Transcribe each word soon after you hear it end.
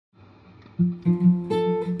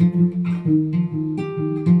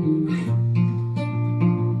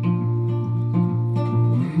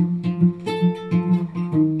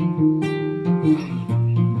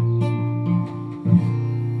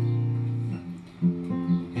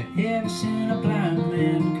Ever seen a blind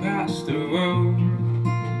man cross the road,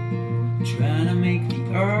 trying to make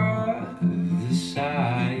the other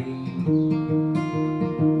side?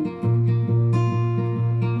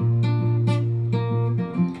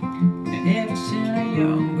 Ever seen a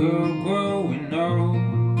young girl growing old,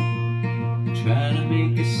 trying to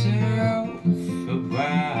make herself a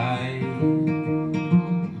bride?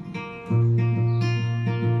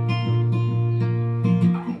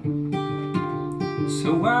 So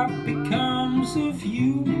what becomes of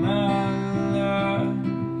you, my love,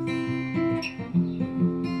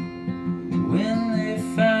 when they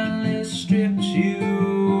finally stripped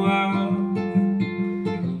you of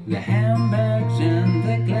the handbags and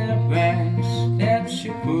the Gladrags that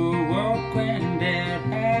your poor old granddad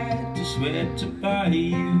had to sweat to buy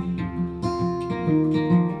you?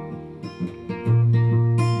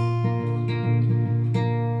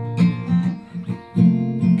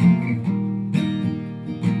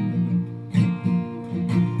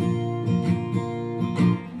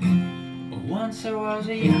 Once I was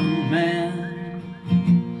a young man,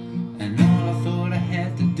 and all I thought I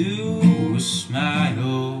had to do was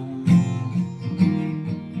smile.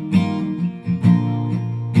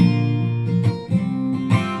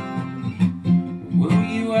 Well,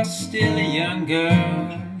 you are still a young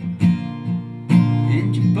girl,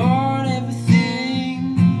 and you bought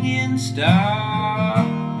everything in style.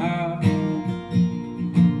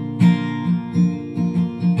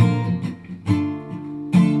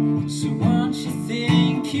 So once you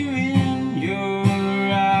think you're in,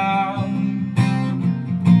 you're out,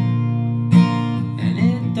 and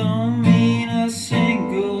it don't mean a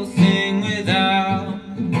single thing without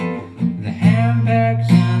the handbags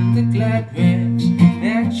and the Gladrags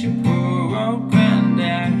that your poor old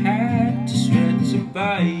granddad had to sweat to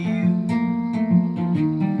buy you.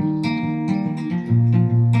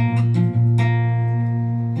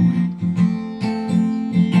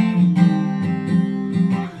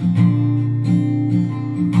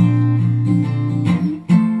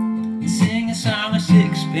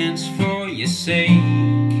 Sixpence for your sake,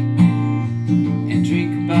 and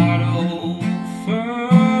drink a bottle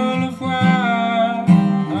full of wine.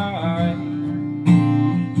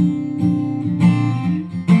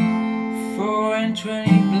 4 and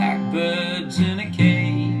 20 blackbirds in a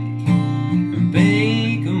cake, and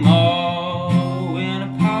bake them all in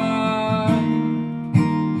a pot.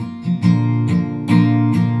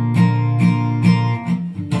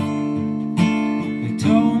 They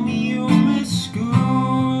told me you missed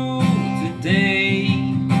school today,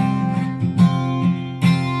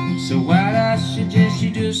 so why'd I suggest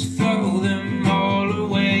you just throw them all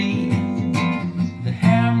away? The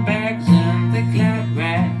handbags and the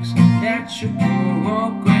Gladrags that your poor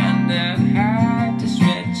old granddad had to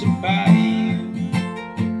sweat to buy you.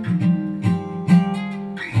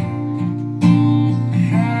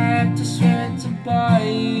 Had to sweat to buy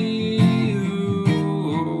you.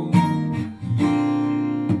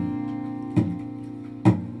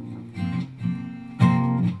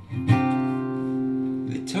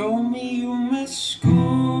 Told me you missed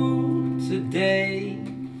school today,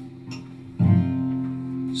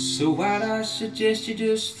 so why'd I suggest you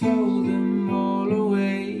just throw them all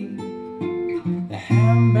away? The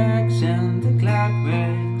handbags and the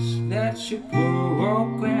Gladrags that your poor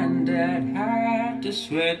old granddad had to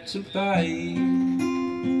sweat to buy you.